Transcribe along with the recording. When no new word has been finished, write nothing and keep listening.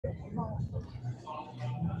All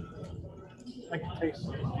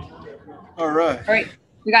right. All right.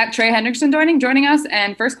 We got Trey Hendrickson joining us,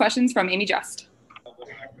 and first questions from Amy Just.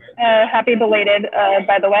 Happy belated,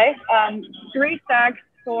 by the way. 3 sacks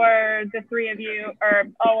for the 3 of you, or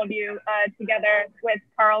all of you, together with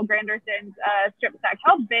Carl Granderson's strip sack.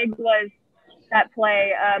 How big was that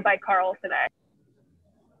play by Carl today?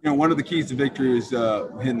 One of the keys to victory is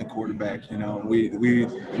hitting the quarterback. We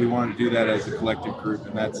want to do that as a collective group,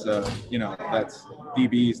 and that's that's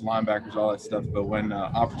DBs, linebackers, all that stuff. But when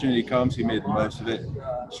opportunity comes, he made the most of it.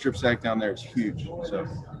 Strip sack down there is huge. So,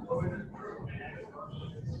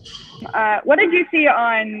 what did you see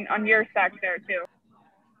on your sack there too?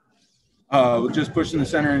 Just pushing the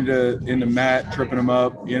center into Matt, tripping him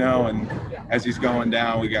up, and as he's going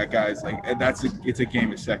down, we got guys like it's a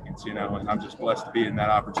game of seconds, and I'm just blessed to be in that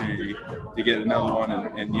opportunity to get another one,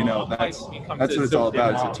 and that's what it's all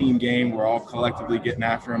about. It's a team game. We're all collectively getting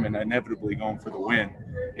after them and inevitably going for the win,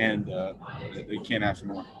 and they can't ask for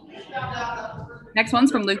more. Next one's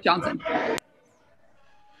from Luke Johnson.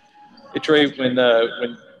 Hey Trey, when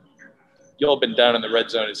y'all been down in the red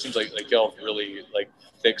zone, it seems like y'all really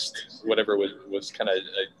fixed whatever was kind of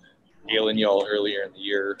ailing y'all earlier in the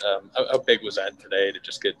year. How big was that today to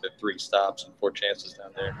just get the 3 stops and 4 chances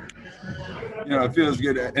down there? It feels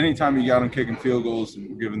good. Anytime you got them kicking field goals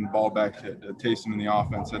and giving the ball back to Taysom in the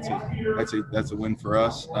offense, that's a win for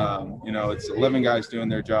us. It's 11 guys doing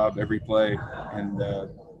their job every play, and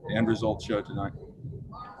the end result showed tonight.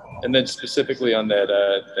 And then specifically on that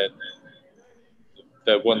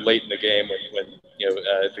one late in the game when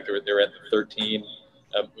I think they were at the 13.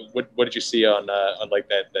 What did you see on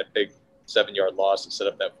that big 7-yard loss to set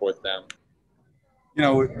up that 4th down?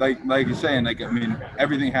 Like you're saying,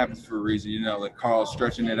 everything happens for a reason. Carl's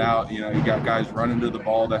stretching it out. You got guys running to the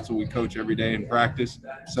ball. That's what we coach every day in practice.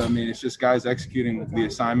 So it's just guys executing the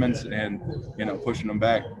assignments and pushing them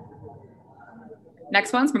back.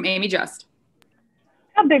 Next one's from Amy Just.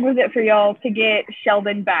 How big was it for y'all to get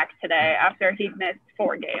Sheldon back today after he missed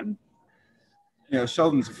 4 games?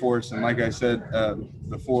 Sheldon's a force, and like I said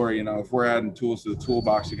before, if we're adding tools to the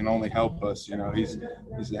toolbox, it can only help us. He's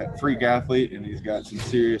a freak athlete, and he's got some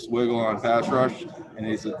serious wiggle on pass rush, and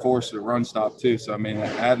he's a force to run stop too. So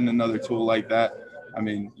adding another tool like that,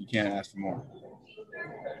 you can't ask for more.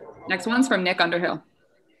 Next one's from Nick Underhill.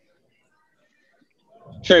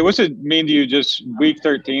 Trey, what's it mean to you just week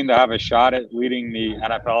 13 to have a shot at leading the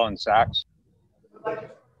NFL in sacks?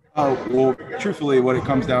 Well, truthfully, what it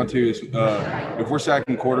comes down to is if we're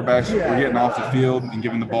sacking quarterbacks, we're getting off the field and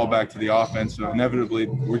giving the ball back to the offense. So inevitably,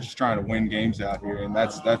 we're just trying to win games out here, and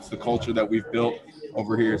that's the culture that we've built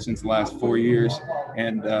over here since the last 4 years.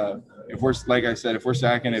 And if we're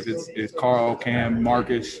sacking, if it's Carl, Cam,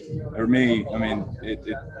 Marcus, or me, it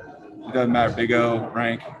doesn't matter. Big O,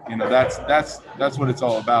 rank, that's what it's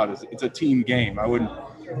all about. It's a team game. I wouldn't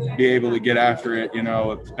be able to get after it,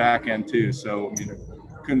 back end too. So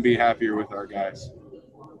couldn't be happier with our guys.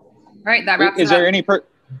 All right, that wraps it up.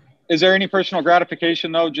 Is there any personal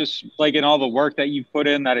gratification though, just in all the work that you put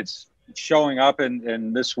in, that it's showing up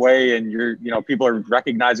in this way, and people are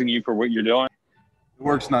recognizing you for what you're doing? The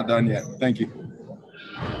work's not done yet. Thank you.